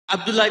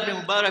Abdullah ibn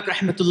Mubarak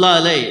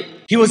rahmatullah alayh,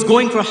 he was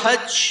going for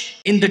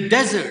Hajj in the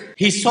desert.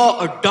 He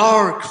saw a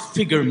dark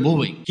figure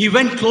moving. He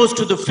went close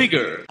to the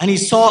figure and he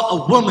saw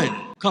a woman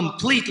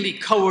completely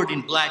covered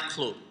in black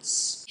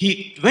clothes.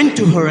 He went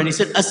to her and he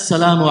said,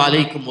 Assalamu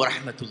alaikum wa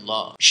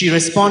rahmatullah. She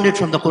responded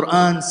from the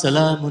Qur'an,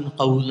 Salamun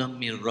qawlam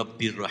min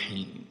Rabbir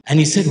Rahim. And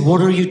he said,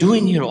 what are you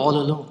doing here all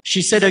alone?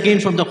 She said again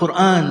from the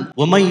Qur'an,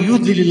 وَمَن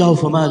يُضْلِلِ اللَّهُ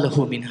فَمَا لَهُ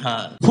مِنْ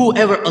هَادٍ.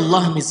 Whoever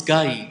Allah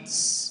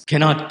misguides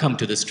cannot come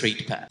to the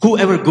straight path.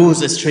 Whoever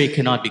goes astray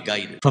cannot be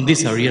guided. From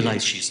this I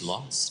realized she's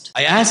lost.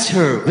 I asked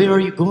her, where are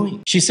you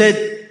going? She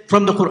said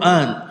from the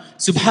Qur'an,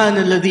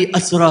 Subhanalladhi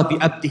asra bi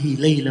abdihi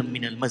laylan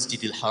min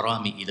al-masjid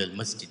al-harami ila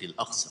al-masjid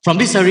al-aqsa. From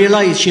this I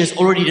realized she has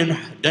already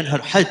done her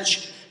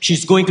Hajj.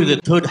 She's going to the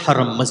third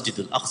haram, Masjid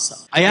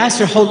al-Aqsa. I asked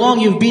her, how long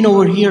you've been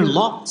over here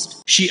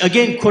lost? She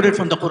again quoted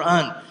from the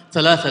Quran,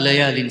 ثَلَاثَ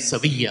لَيَالٍ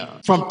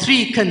سَوِيًّا. From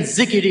 3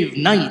 consecutive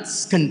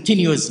nights,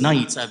 continuous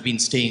nights, I've been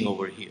staying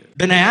over here.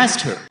 Then I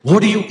asked her,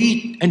 what do you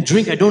eat and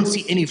drink? I don't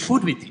see any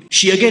food with you.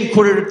 She again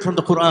quoted from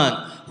the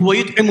Quran,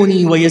 هُوَ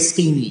يُطْعِمُنِي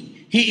وَيَسْقِينِي.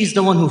 He is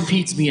the one who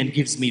feeds me and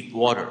gives me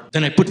water.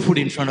 Then I put food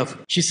in front of her.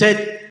 She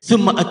said,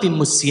 ثُمَّ أَتِمُّ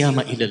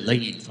الصِّيَامَ إِلَى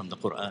اللَّيْلِ. From the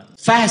Quran.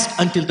 Fast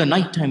until the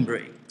nighttime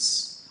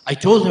breaks. I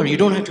told her, you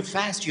don't have to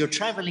fast. You're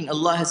traveling.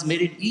 Allah has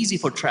made it easy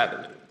for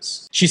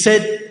travelers. She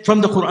said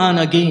from the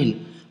Quran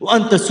again,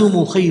 وَأَن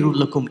تَصُومُوا خَيْرٌ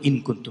لَكُمْ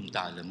إِن كُنتُمْ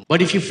تَعْلَمُونَ.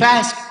 But if you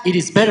fast, it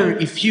is better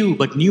if you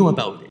but knew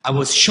about it. I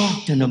was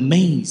shocked and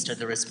amazed at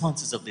the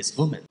responses of this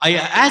woman. I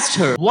asked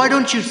her, why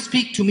don't you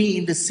speak to me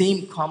in the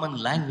same common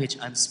language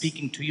I'm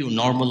speaking to you,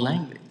 normal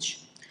language?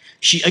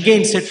 She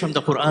again said from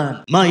the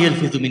Quran, مَا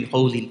يَلْفِظُ مِنْ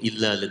قَوْلٍ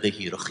إِلَّا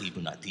لَدَيْهِ رَقِيبٌ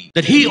عَتِيدٌ.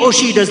 That he or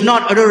she does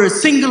not utter a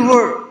single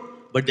word,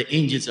 but the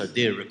angels are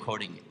there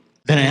recording it.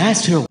 Then I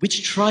asked her,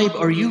 which tribe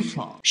are you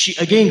from? She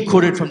again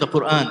quoted from the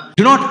Quran,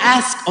 do not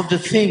ask of the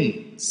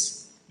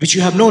things which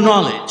you have no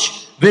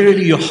knowledge.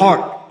 Verily your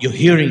heart, your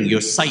hearing,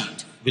 your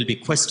sight will be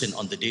questioned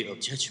on the day of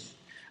judgment.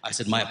 I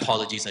said, my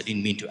apologies, I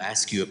didn't mean to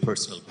ask you a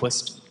personal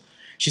question.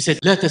 She said,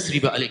 لا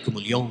تثريب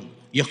عليكم اليوم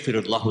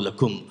يغفر الله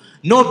لكم.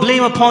 No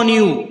blame upon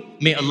you.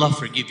 May Allah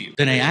forgive you.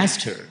 Then I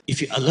asked her,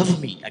 if you love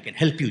me, I can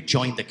help you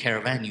join the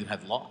caravan you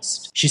have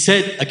lost. She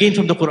said again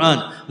from the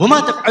Quran,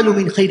 وَمَا تَفْعَلُ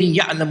مِنْ خَيْرٍ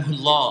يَعْلَمْهُ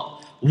اللَّهُ.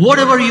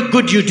 Whatever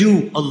good you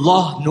do,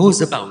 Allah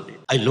knows about it.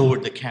 I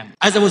lowered the camel.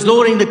 As I was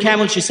lowering the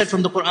camel, she said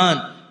from the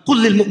Quran,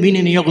 قُلْ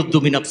لِلْمُؤْمِنِينَ يَغُضُّ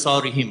مِنْ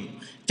أَبْصَارِهِمْ.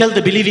 Tell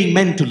the believing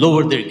men to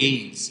lower their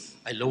gaze.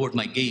 I lowered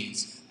my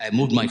gaze. I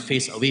moved my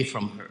face away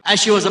from her. As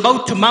she was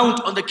about to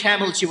mount on the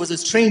camel, she was a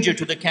stranger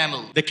to the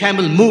camel. The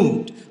camel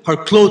moved. Her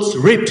clothes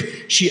ripped.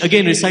 She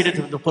again recited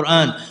from the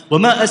Quran,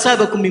 وَمَا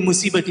أَسَابَكُم مِّن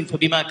مُّصِيبَةٍ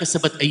فَبِمَا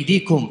كَسَبَتْ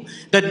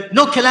أَيْدِيكُم. That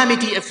no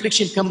calamity,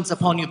 affliction comes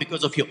upon you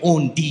because of your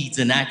own deeds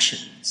and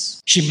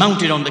actions. She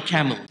mounted on the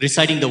camel,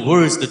 reciting the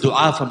words, the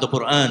dua from the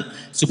Quran,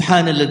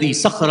 Subhanalladhi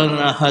sakhara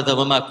lana hadha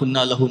wa ma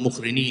kunna lahu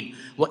mukhrinin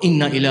wa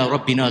inna ila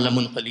rabbina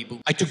lamunqalibun.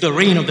 I took the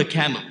rein of the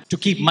camel. To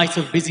keep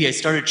myself busy, I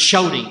started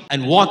shouting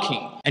and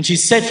walking. And she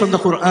said from the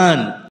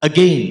Quran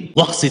again,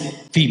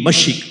 وَقْصِدْ فِي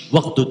مَشِّكْ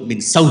وَقْدُدْ مِنْ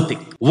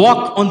صَوْتِكْ.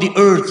 Walk on the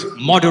earth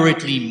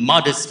moderately,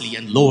 modestly,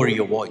 and lower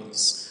your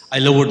voice. I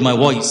lowered my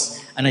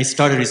voice and I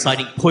started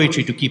reciting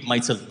poetry to keep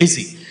myself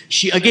busy.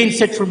 She again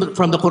said from the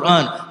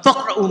Quran,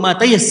 فَقْرَأُوا مَا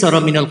تَيَسَّرَ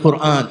مِنَ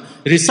الْقُرْآنِ.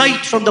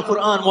 Recite from the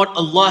Quran what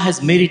Allah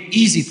has made it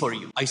easy for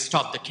you. I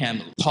stopped the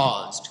camel,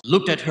 paused,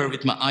 looked at her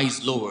with my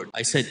eyes lowered.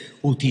 I said,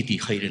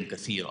 أُوتِيتِ خَيْرًا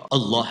كَثِيرًا.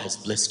 Allah has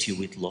blessed you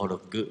with a lot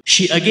of good.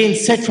 She again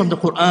said from the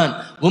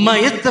Quran, وَمَا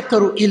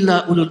يَذَّكَّرُ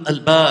إِلَّا أُولُو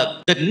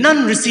الْأَلْبَابِ. That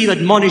none receive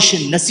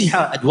admonition,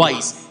 nasiha,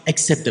 advice,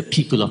 except the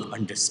people of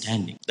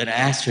understanding. Then I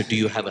asked her, do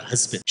you have a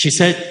husband? She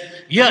said,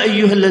 يَا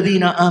أَيُّهَا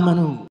الَّذِينَ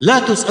آمَنُوا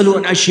لَا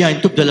تُسْأَلُوا عَنْ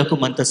أَشْيَاءٍ تُبْدَ لَكُمْ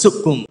أَنْ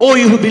تَسُؤْكُمْ. O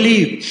you who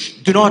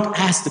believe, do not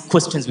ask the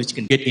questions which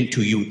can get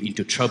into you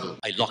into trouble.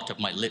 I locked up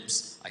my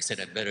lips. I said,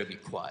 I better be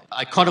quiet.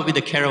 I caught up with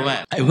the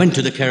caravan. I went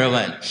to the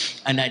caravan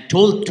and I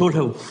told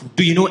her,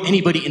 do you know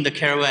anybody in the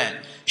caravan?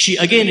 She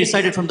again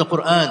recited from the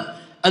Quran,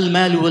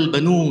 Al-Malu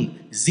wal-Banoon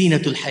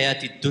Zinatul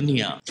Hayati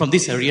Dunya. From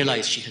this I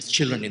realized she has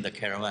children in the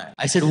caravan.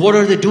 I said, what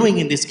are they doing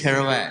in this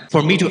caravan?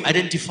 For me to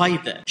identify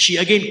them. She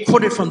again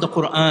quoted from the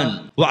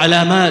Quran,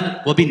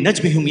 وَعَلَامَاتٍ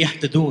وَبِالنَّجْمِ هُمْ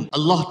يَهْتَدُونَ.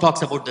 Allah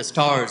talks about the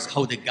stars,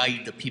 how they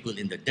guide the people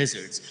in the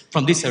deserts.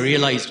 From this I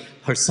realized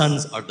her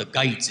sons are the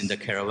guides in the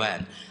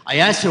caravan. I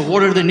asked her,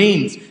 what are the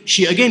names?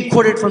 She again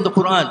quoted from the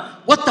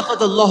Quran, وَاتَّخَذَ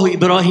اللَّهُ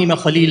إِبْرَاهِيمَ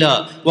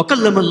خَلِيلًا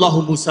وَكَلَّمَ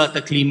اللَّهُ مُوسَى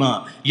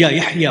تَكْلِيمًا يَا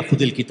يَحْيَا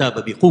خُذِ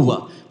الْكِتَابَ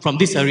بِقُوَّةٍ. From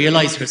this I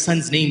realized her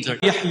sons' names are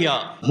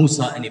Yahya,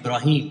 Musa and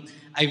Ibrahim.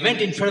 I went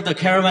in front of the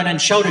caravan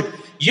and shouted,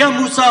 Ya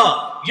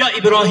Musa, Ya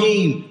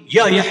Ibrahim,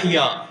 Ya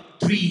Yahya.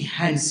 3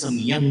 handsome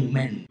young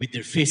men with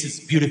their faces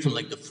beautiful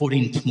like the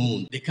 14th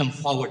moon. They come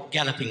forward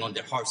galloping on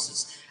their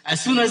horses. As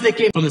soon as they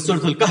came from the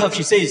Surah Al-Kahf,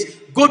 she says,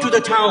 go to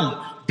the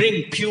town,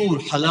 bring pure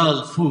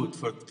halal food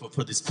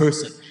for this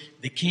person.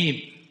 They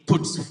came,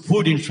 put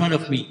food in front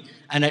of me,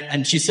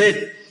 and she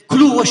said,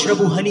 Kulu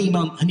washrabu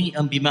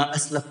hani'an bima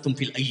aslaftum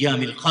fil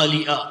ayyamil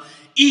khali'a.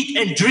 Eat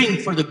and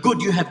drink for the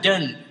good you have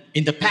done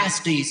in the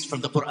past days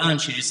from the Qur'an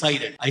she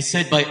recited. I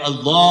said, by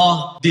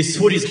Allah, this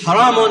food is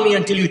haram on me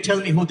until you tell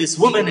me who this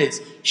woman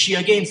is. She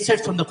again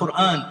said from the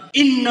Qur'an,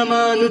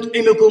 إِنَّمَا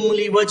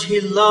نُطْعِمُكُمْ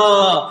لِوَجْهِ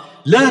اللَّهِ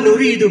لَا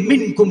نُرِيدُ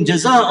مِنْكُمْ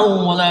جَزَاءً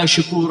وَلَا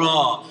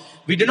شُكُورًا.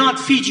 We do not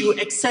feed you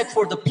except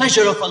for the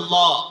pleasure of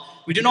Allah.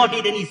 We do not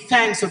need any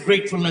thanks or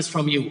gratefulness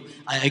from you.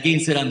 I again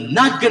said, I'm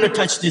not going to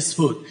touch this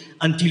food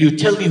until you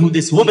tell me who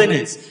this woman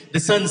is. The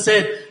son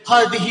said,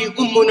 هَذِهِ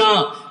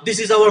أُمُّنَا. This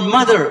is our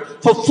mother.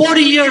 For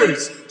 40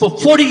 years,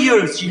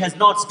 she has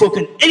not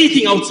spoken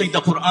anything outside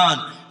the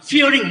Qur'an,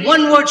 fearing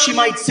one word she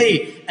might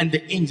say, and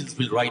the angels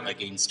will write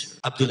against her.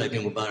 Abdullah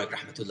ibn Mubarak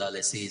rahmatullah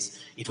alayhi says,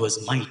 it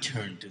was my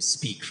turn to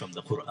speak from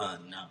the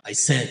Qur'an now. I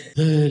said,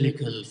 ذَلِكَ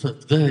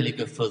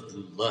فَضْلُ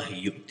اللَّهِ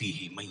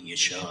يُؤْتِيهِ مَنْ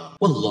يَشَاءُ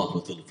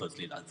وَاللَّهُ ذُو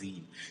الْفَضْلِ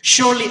الْعَظِيمِ.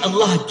 Surely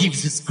Allah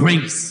gives His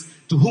grace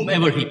to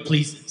whomever He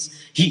pleases.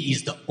 He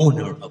is the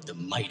owner of the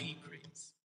mighty